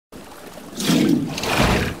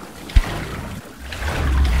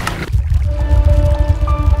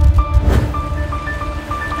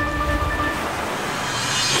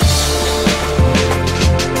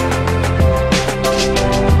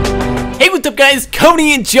What's up guys,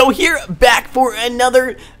 Cody and Joe here, back for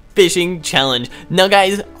another fishing challenge. Now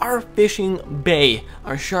guys, our fishing bay,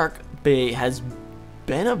 our shark bay, has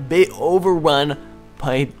been a bit overrun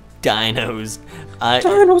by dinos.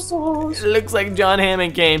 Dinosaurs! It looks like John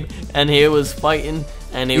Hammond came and he was fighting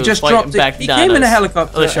and he was fighting back dinos. He came in a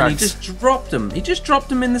helicopter and he just dropped them. He just dropped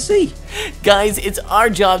them in the sea. Guys, it's our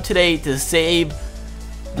job today to save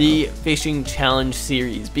the fishing challenge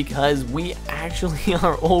series because we actually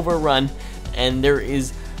are overrun. And there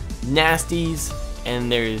is nasties,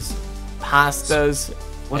 and there's pastas.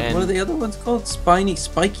 What are the other ones called?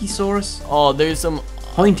 Spikysaurus? Oh, there's some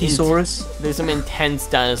Pointysaurus. There's some intense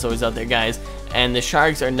dinosaurs out there, guys. And the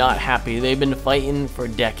sharks are not happy. They've been fighting for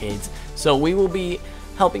decades. So we will be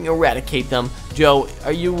helping eradicate them. Joe,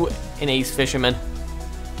 are you an ace fisherman?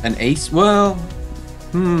 An ace? Well,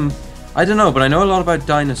 I don't know, but I know a lot about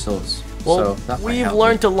dinosaurs. Well, so we've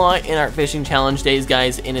learned a lot in our fishing challenge days,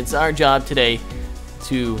 guys, and it's our job today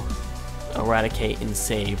to eradicate and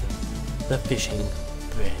save the fishing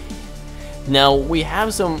bay. Now, we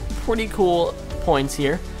have some pretty cool points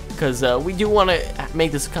here, because we do want to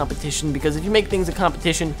make this a competition, because if you make things a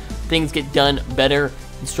competition, things get done better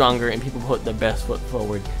and stronger, and people put their best foot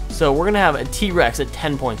forward. So we're going to have a T-Rex at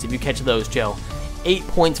 10 points, if you catch those, Joe. 8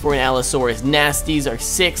 points for an Allosaurus. Nasties are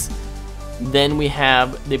 6. Then we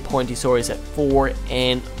have the Pointysaurus at 4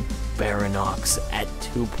 and Baranox at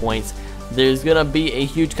 2 points. There's gonna be a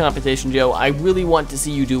huge competition, Joe. I really want to see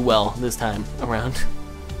you do well this time around.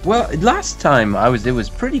 Well, last time it was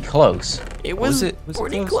pretty close. It was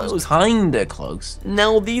pretty close. It was kinda close.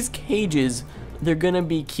 Now these cages, they're gonna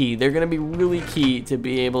be key. They're gonna be really key to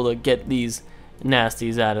be able to get these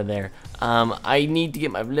nasties out of there. I need to get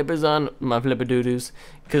my flippers on, my flipper-doo-doos,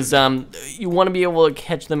 because you want to be able to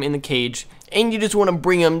catch them in the cage, and you just want to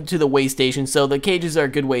bring them to the weigh station, so the cages are a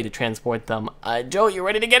good way to transport them. Joe, you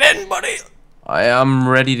ready to get in, buddy? I am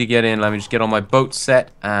ready to get in. Let me just get on my boat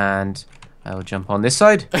set, and I will jump on this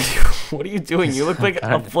side. What are you doing? You look like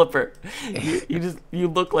a flipper. You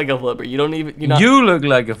look like a flipper. You don't even. You look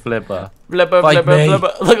like a flipper. Flipper.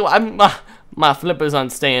 Look, my flipper's on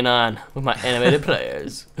staying on with my animated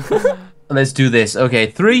players. Let's do this. Okay,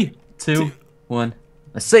 3, 2, 1.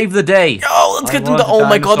 Let's save the day. Oh, let's get them to. Oh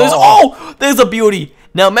my God! There's a beauty.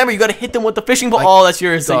 Now remember, you gotta hit them with the fishing pole. Oh, that's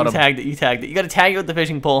yours. So you tagged it. You tagged it. You gotta tag it with the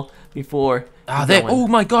fishing pole before. Oh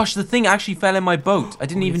my gosh! The thing actually fell in my boat. I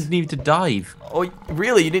didn't even need to dive. Oh,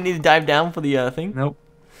 really? You didn't need to dive down for the thing? Nope.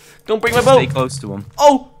 Don't break my boat. Stay close to him.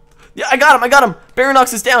 Oh, yeah, I got him.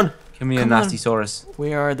 Baranox is down. Give me a Nastysaurus.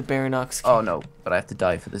 Where are the Baranox? Oh no, but I have to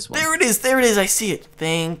dive for this one. There it is. I see it.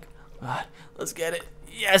 Thank God. Let's get it.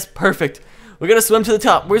 Yes, perfect. We're gonna swim to the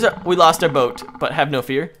top. We lost our boat, but have no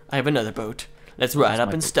fear. I have another boat. Let's ride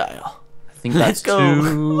up in style. I think that's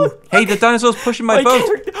two. Hey, the dinosaur's pushing my boat.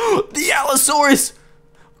 The Allosaurus.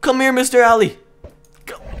 Come here, Mr. Alley.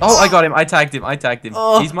 Oh, I got him. I tagged him.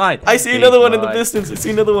 Oh, he's mine. I see another one in the distance. I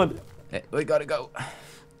see another one. Hey, we gotta go.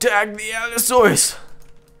 Tag the Allosaurus.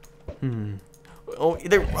 Oh,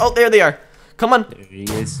 there they are. Come on. There he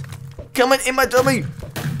is. Come on in my tummy.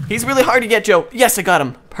 He's really hard to get, Joe. Yes, I got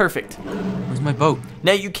him. Perfect. Where's my boat?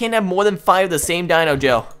 Now, you can't have more than 5 of the same dino,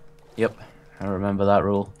 Joe. Yep, I remember that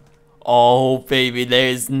rule. Oh, baby,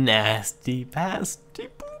 there's nasty, pasty,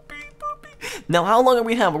 poopy. Now, how long are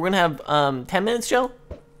we have? We're going to have 10 minutes, Joe?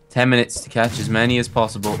 10 minutes to catch as many as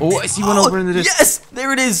possible. Oh, I see one over in the distance. Yes,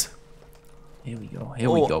 there it is. Here we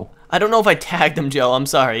go. I don't know if I tagged them, Joe. I'm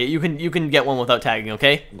sorry. You can get one without tagging,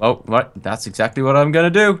 okay? Oh, what? That's exactly what I'm gonna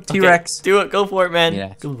do. T-Rex. Okay, do it. Go for it, man.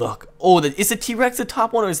 Yeah. Good luck. Oh, is the T-Rex the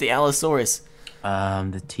top one or is the Allosaurus?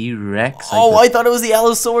 The T-Rex. Oh, I thought it was the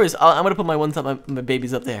Allosaurus. I'm gonna put my ones up, my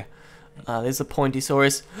babies up there. There's the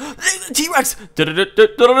Pointysaurus. The T-Rex. Look at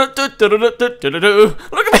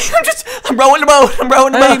me. I'm rowing the boat.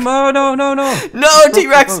 Hey, no. No,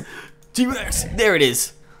 T-Rex. T-Rex. There it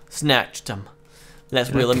is. Snatched him. Let's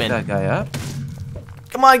reel him in. That guy up.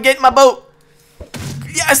 Come on, get in my boat.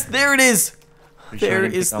 Yes, there it is. There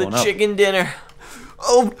is the chicken dinner.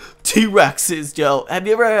 Oh, T-Rexes, Joe. Have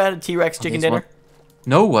you ever had a T-Rex chicken dinner?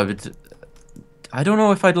 No, I don't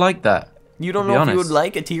know if I'd like that. You don't know if you would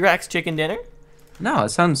like a T-Rex chicken dinner? No, it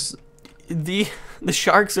sounds... The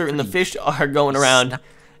sharks and the fish are going around,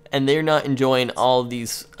 and they're not enjoying all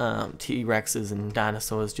these T-Rexes and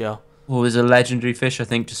dinosaurs, Joe. Oh, there's a legendary fish, I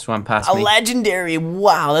think, just swam past me. A legendary?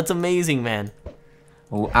 Wow, that's amazing, man.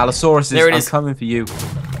 Oh, Allosaurus, I'm coming for you.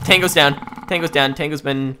 Tango's down. Tango's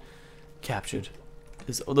been captured.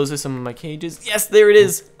 Oh, those are some of my cages. Yes, there it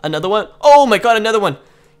is. Another one. Oh my god, another one.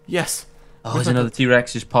 Yes. Oh, there's another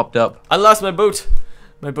T-Rex just popped up. I lost my boat.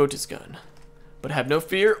 My boat is gone. But have no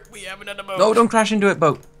fear, we have another boat. No, don't crash into it,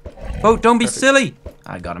 boat. Boat, don't be silly.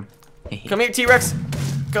 I got him. Come here, T-Rex.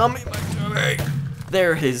 Come here.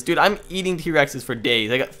 There it is. Dude, I'm eating T-Rexes for days.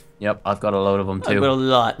 Yep, I've got a load of them too. I've got a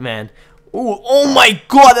lot, man. Ooh, oh my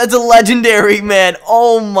god, that's a legendary, man.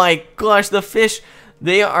 Oh my gosh, the fish,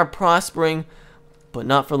 they are prospering, but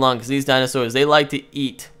not for long, because these dinosaurs, they like to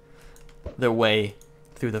eat their way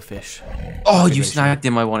through the fish. Oh, you snagged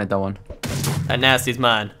him. I wanted that one. That nasty's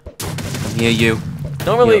mine. I'm near you.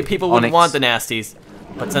 Normally, people wouldn't Onyx. want the nasties,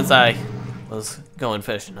 but since I was going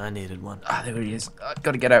fishing, I needed one. Ah, there he is.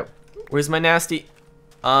 Gotta get out. Where's my nasty?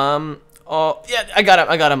 Oh, yeah, I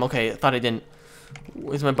got him. Okay, I thought I didn't.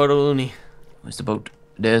 Where's my boat, loony? Where's the boat?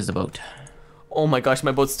 There's the boat. Oh my gosh,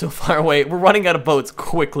 my boat's still far away. We're running out of boats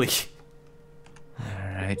quickly.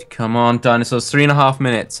 Alright, come on, dinosaurs. 3.5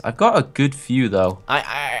 minutes. I've got a good few, though.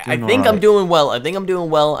 I think I'm doing well. I think I'm doing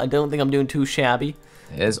well. I don't think I'm doing too shabby.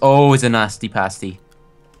 There's always a nasty pasty.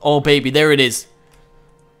 Oh, baby, there it is.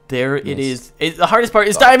 There it is. The hardest part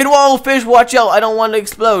is diving. Whoa, fish, watch out. I don't want to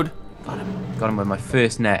explode. Got him with my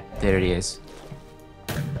first net. There he is.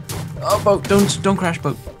 Oh, boat. Don't crash,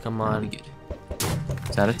 boat. Come on. Good.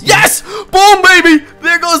 Is that it? Yes! Boom, baby!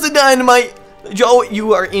 There goes the dynamite. Joe,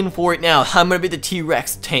 you are in for it now. I'm going to be the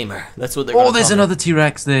T-Rex tamer. That's what they're going to call me. Oh, there's another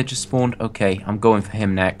T-Rex there just spawned. Okay, I'm going for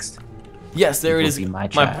him next. Yes, there it is. My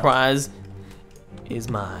prize is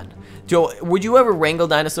mine. Joe, would you ever wrangle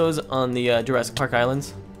dinosaurs on the Jurassic Park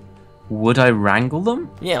Islands? Would I wrangle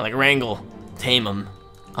them? Yeah, like wrangle. Tame them.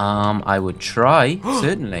 I would try,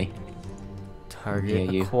 certainly.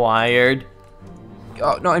 Target acquired.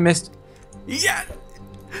 Oh, no, I missed. Yeah!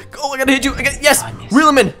 Oh, I gotta hit you. Yes! Reel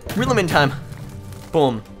him in. Reel him in time.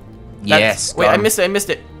 Boom. Yes. Wait, I missed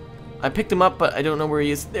it. I picked him up, but I don't know where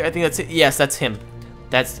he is. There, I think that's it. Yes, that's him.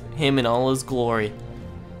 That's him in all his glory.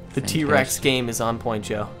 The T-Rex game is on point,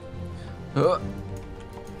 Joe. Look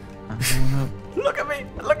at me.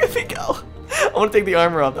 Look at me go. I want to take the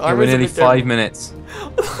armor off. The armor is nearly 5 minutes.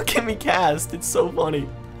 Look at me cast. It's so funny.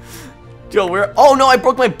 Joe, where? Oh, no, I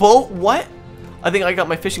broke my boat. What? I think I got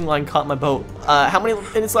my fishing line caught in my boat. How many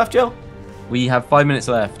minutes left, Joe? We have 5 minutes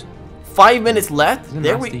left. 5 minutes left?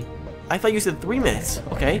 There we. I thought you said 3 minutes.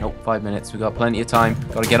 Okay. Nope, 5 minutes. We got plenty of time.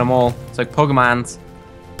 Gotta get them all. It's like Pokemons.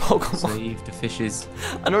 Pokemon. Save the fishes.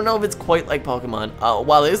 I don't know if it's quite like Pokemon.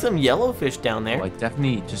 Wow, there's some yellow fish down there. Oh, I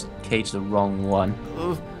definitely just caged the wrong one.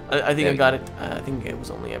 Ooh, I think I got it. I think it was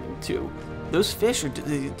only having 2. Those fish are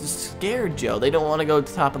scared, Joe. They don't want to go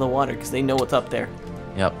to the top of the water because they know what's up there.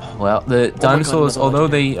 Yep. Well, the dinosaurs, although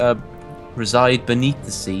they reside beneath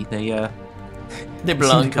the sea, they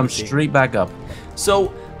belong seem to come straight back up.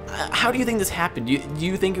 So, how do you think this happened? Do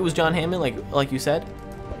you think it was John Hammond, like you said?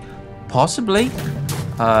 Possibly.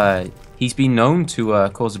 He's been known to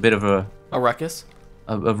cause a bit of a ruckus.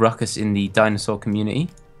 A ruckus in the dinosaur community.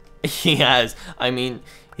 He has. I mean,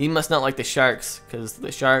 he must not like the sharks, because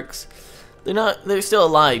the sharks, they're still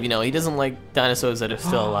alive, you know. He doesn't like dinosaurs that are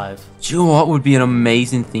still alive. Do you know what would be an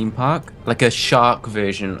amazing theme park? Like a shark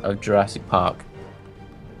version of Jurassic Park.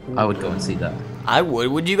 I would go and see that. I would.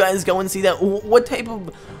 Would you guys go and see that? What type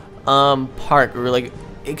of park or like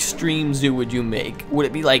extreme zoo would you make? Would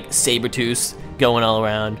it be like saber-tooths going all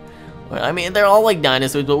around? I mean, they're all like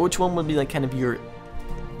dinosaurs, but which one would be like kind of your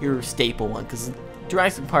staple one? Because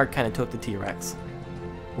Jurassic Park kind of took the T-Rex.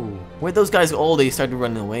 Where'd those guys go? Oh, they started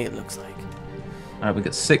running away, it looks like. Alright, we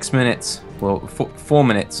got 6 minutes. Well, 4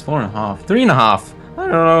 minutes. 4.5. 3.5. I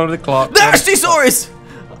don't know the clock. Nastysaurus!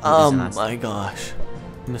 Oh my gosh.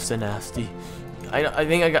 Mr. Nasty. I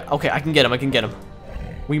think I got... Okay, I can get him.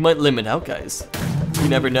 We might limit out, guys. You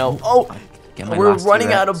never know. Oh! We're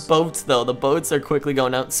running out of boats, though. The boats are quickly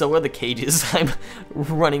going out. So are the cages. I'm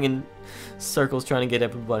running in circles trying to get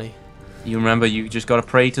everybody. You remember, you just gotta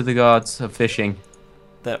pray to the gods of fishing.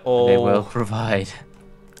 They will provide.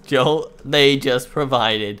 Joe, they just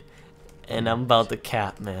provided. And I'm about to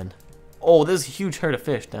cap, man. Oh, there's a huge herd of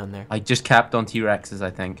fish down there. I just capped on T-Rexes,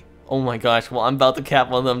 I think. Oh my gosh, well, I'm about to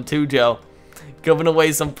cap on them too, Joe. Giving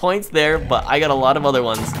away some points there, but I got a lot of other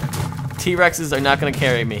ones. T-Rexes are not going to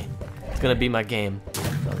carry me. It's going to be my game.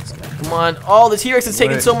 Come on. Oh, the T-Rex is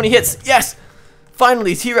taking so many hits. Yes!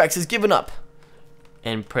 Finally, T-Rex has given up.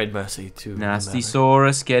 And prayed mercy to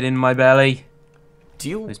Nastysaurus, get in my belly.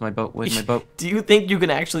 Where's my boat? Where's my boat? Do you think you can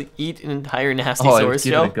actually eat an entire Nastysaurus, I would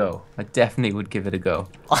give Joe? it a go. I definitely would give it a go.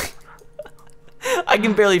 I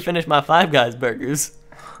can barely finish my Five Guys burgers.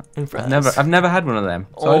 I've never had one of them.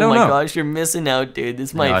 So oh I don't my know. gosh, you're missing out, dude. This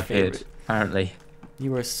is my favorite. Apparently.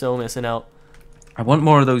 You are so missing out. I want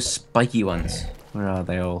more of those spiky ones. Where are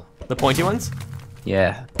they all? The pointy ones?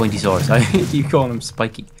 Yeah, pointy-saurs. I you call them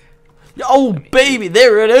spiky. Oh, baby,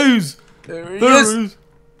 there it is. There it is.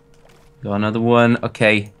 Got another one.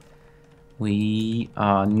 Okay. We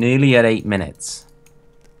are nearly at 8 minutes.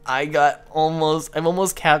 I'm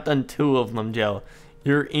almost capped on 2 of them, Joe.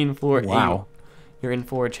 You're in for you're in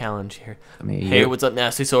for a challenge here. Hey, what's up,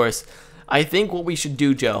 Nastysaurus? I think what we should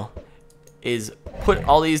do, Joe, is put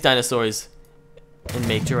all these dinosaurs and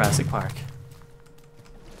make Jurassic Park.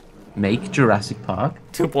 Make Jurassic Park?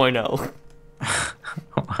 2.0.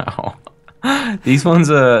 Wow. These ones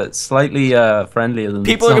are slightly friendlier than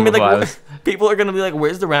people are some gonna be of like, ours. people are gonna be like,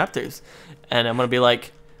 "Where's the raptors?" And I'm gonna be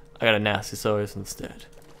like, "I got a Nastysaurus instead."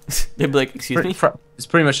 They'd be like, "Excuse me?" It's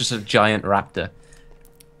pretty much just a giant raptor.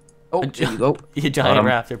 Oh, there you go. A giant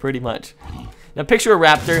raptor, pretty much. Now picture a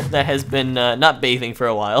raptor that has been not bathing for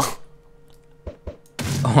a while.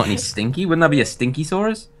 Oh, and he's stinky? Wouldn't that be a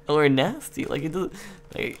stinky-saurus? Or nasty, like it does.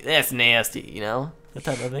 Like, that's nasty, you know, that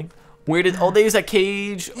type of thing. Where did? Oh, there's that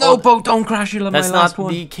cage. No, oh, boat, don't crash! You love that's my last not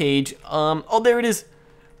one. the cage. Oh, there it is.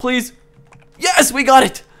 Please. Yes, we got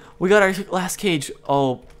it. We got our last cage.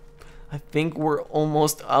 Oh, I think we're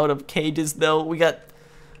almost out of cages though. We got.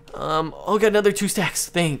 Oh, we got another 2 stacks.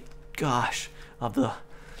 Thank gosh of the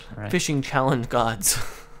fishing challenge gods.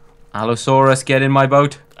 Allosaurus, get in my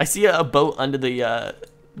boat. I see a boat under the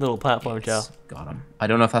little platform, Joe. Got him. I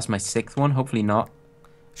don't know if that's my 6th one. Hopefully not.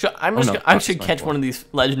 I should catch one of these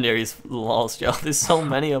legendaries, lols, Joe. There's so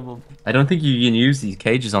many of them. I don't think you can use these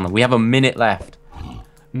cages on them. We have a minute left.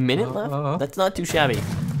 Minute left? That's not too shabby.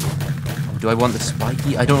 Do I want the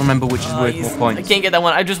spiky? I don't remember which is worth more points. I can't get that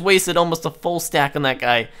one. I just wasted almost a full stack on that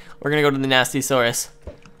guy. We're gonna go to the Nastysaurus.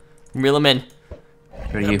 Reel him in.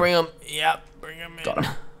 Bring him. Yep, bring him in. Got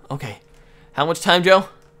him. Okay. How much time, Joe?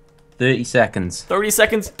 30 seconds. 30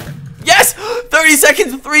 seconds. Yes! 30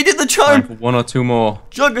 seconds! 3 did the charm! Time for 1 or 2 more.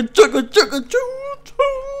 Chugga, chugga, chugga,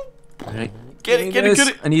 chugga. Right. Get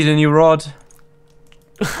it. I need a new rod.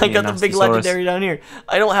 I got the big legendary down here.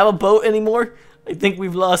 I don't have a boat anymore. I think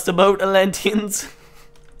we've lost a boat, Atlanteans.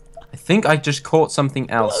 I think I just caught something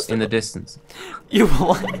else in the distance. You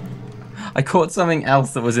what? I caught something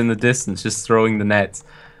else that was in the distance, just throwing the nets.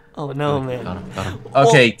 Oh no, man. Got him.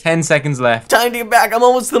 Okay, 10 seconds left. Time to get back. I'm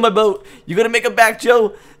almost to my boat. You gonna make it back,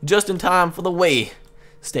 Joe? Just in time for the way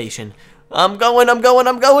station. I'm going. Where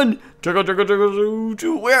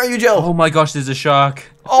are you, Joe? Oh my gosh, there's a shark.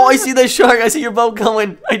 Oh, I see the shark. I see your boat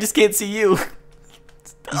going. I just can't see you.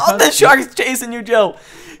 Oh, the shark's chasing you, Joe.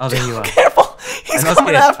 Oh, there you are. Careful. He's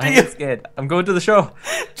coming after you. I'm scared. I'm going to the shore.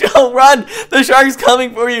 Joe, run. The shark's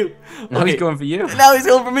coming for you. Now he's going for you. Now he's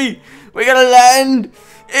going for me. We're gonna land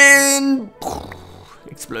in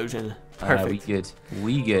explosion. Perfect.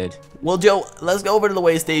 We good. Well, Joe, let's go over to the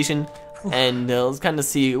way station and let's kind of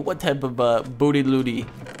see what type of booty looty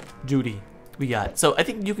Judy we got. So I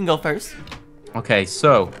think you can go first. Okay,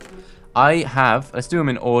 so I have, let's do them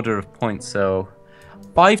in order of points. So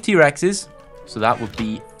 5 T-Rexes, so that would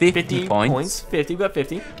be 50 points. 50, we got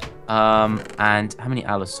 50. And how many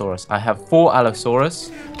Allosaurus? I have 4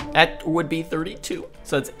 Allosaurus. That would be 32,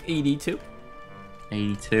 so that's 82.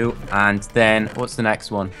 82, and then what's the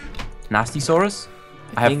next one? Nastysaurus?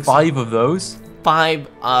 I have 5 of those. 5,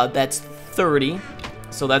 that's 30.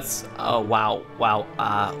 So that's, wow,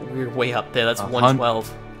 we're way up there. That's 112.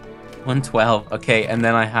 112, okay, and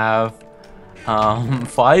then I have 5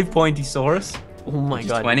 Pointysaurus. Oh my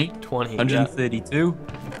god. 20. 132.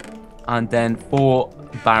 Yeah. And then 4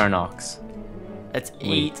 Baronox. That's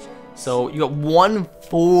 8. So you got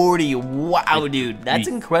 140. Wow, dude, that's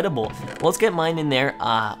incredible. Let's get mine in there.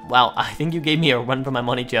 Wow, I think you gave me a run for my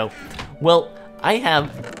money, Joe. Well, I have.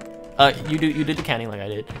 You did the counting like I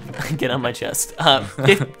did. Get on my chest.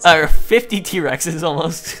 50 T-Rexes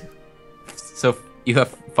almost. So you have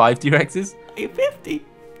 5 T-Rexes? 50.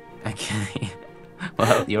 Okay.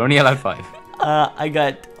 Well, you're only allowed 5. I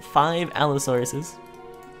got 5 Allosauruses.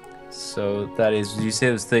 So that is. Did you say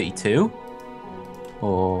it was 32?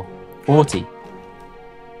 Or 40?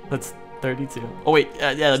 That's 32. Oh wait,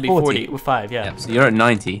 yeah, that'd be 40 with 5. Yeah. So you're at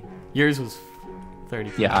 90. Yours was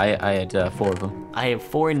 32. Yeah, I had 4 of them. I have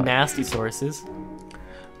 4 Nastysauruses.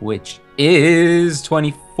 Which is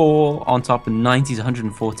 24 on top of 90 is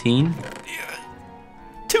 114.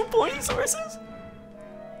 2 Pointysauruses.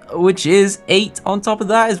 Which is 8 on top of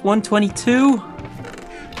that is 122.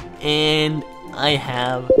 And I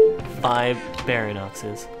have 5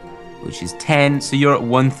 Baronoxes. Which is 10, so you're at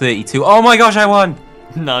 132. Oh my gosh, I won!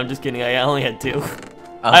 No, I'm just kidding. I only had 2.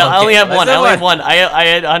 I only have one. I only have one. one. I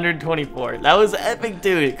had 124. That was epic,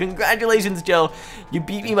 dude. Congratulations, Joe. You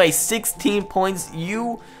beat me by 16 points.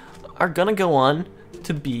 You are gonna go on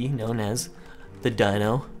to be known as the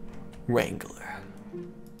Dino Wrangler.